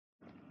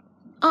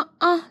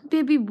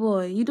Baby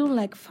boy, you don't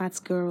like fat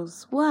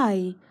girls.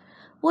 Why?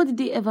 What did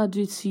they ever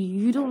do to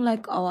you? You don't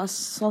like our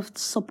soft,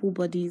 supple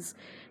bodies.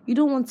 You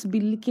don't want to be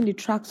licking the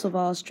tracks of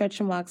our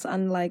stretch marks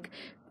and like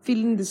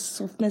feeling the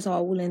softness of our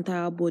whole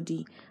entire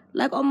body.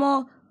 Like,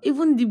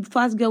 even the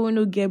fat girl will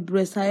not get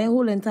breasts. Her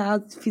whole entire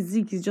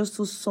physique is just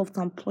so soft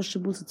and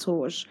plushable to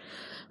touch.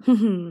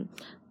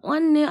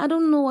 One day, I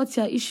don't know what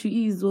your issue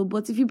is, though,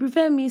 but if you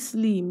prefer me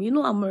slim, you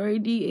know I'm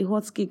already a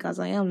hot cake as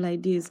I am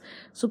like this.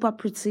 Super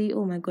pretty.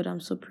 Oh my God, I'm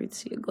so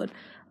pretty. God,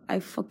 I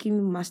fucking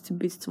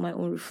masturbate to my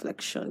own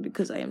reflection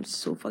because I am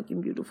so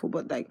fucking beautiful,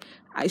 but like,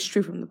 I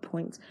stray from the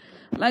point.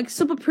 Like,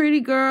 super pretty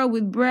girl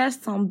with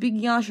breasts and big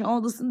yash and all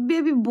this.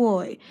 Baby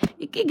boy,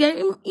 you can get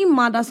him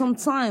mad at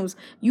sometimes.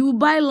 You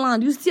buy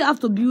land, you still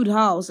have to build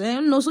house.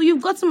 No, so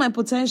you've gotten my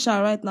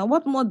potential right now.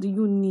 What more do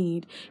you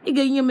need? You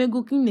get your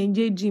mego king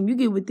gym. You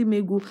get with the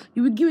mego.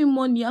 You will give me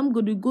money. I'm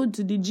going to go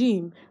to the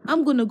gym.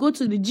 I'm going to go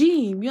to the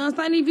gym. You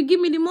understand? If you give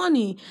me the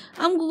money,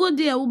 I'm going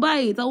to go there. I will buy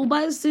it. I will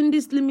buy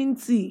Cindy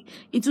Slimming tea.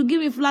 It will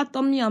give me flat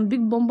tummy and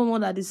big bum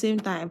bum at the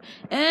same time.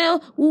 We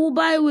will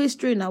buy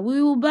waist trainer.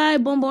 We will buy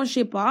bum bum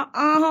shaper.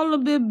 Hello,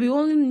 baby.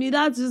 Only me.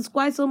 That is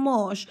quite so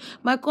much.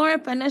 My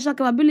current financial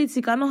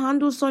capability cannot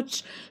handle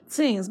such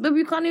things. Baby,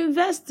 you can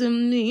invest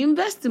in me.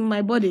 Invest in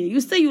my body. You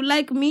say you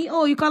like me.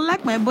 Oh, you can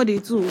like my body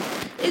too. You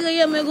can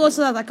hear me go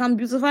so that I can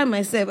beautify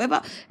myself.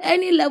 Ever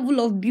any level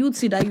of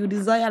beauty that you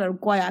desire and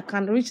require, I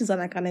can reach it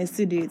and I can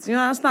exceed it. You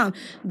understand?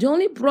 The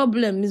only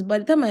problem is by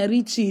the time I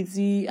reach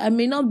it, I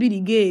may not be the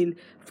girl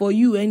for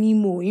you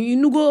anymore. You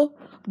know, go,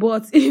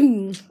 but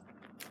you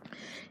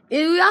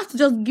have to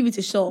just give it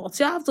a shot.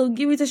 You have to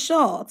give it a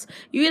shot.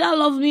 You either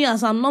love me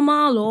as I'm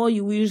normal, or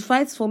you will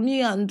fight for me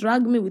and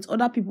drag me with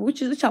other people,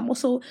 which is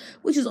also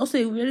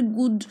a very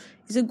good.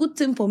 It's a good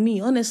thing for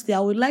me. Honestly, I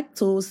would like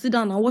to sit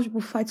down and watch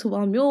people fight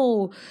over me.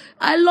 Oh,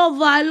 I love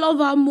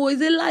her more. Is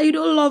it like you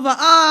don't love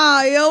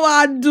her? You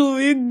want do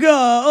me, girl?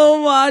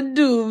 Oh, what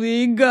do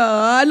me, girl?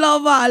 I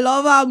love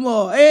her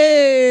more.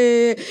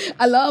 Hey,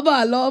 I love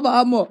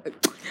her more.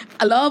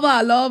 I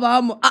love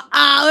her more.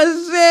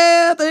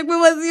 Shit. Take me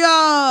with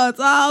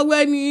you.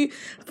 When you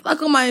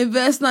talk on my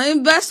invest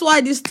why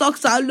the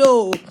stocks are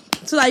low.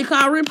 So that you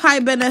can reap high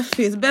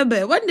benefits,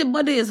 baby. When the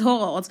body is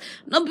hot,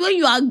 not when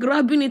you are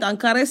grabbing it and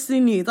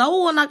caressing it. I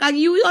won't like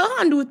you. Your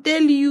hand will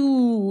tell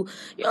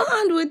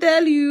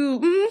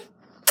you.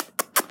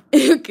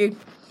 Okay.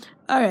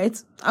 All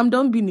right. I'm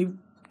done being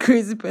a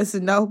crazy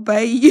person now.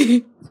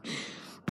 Bye.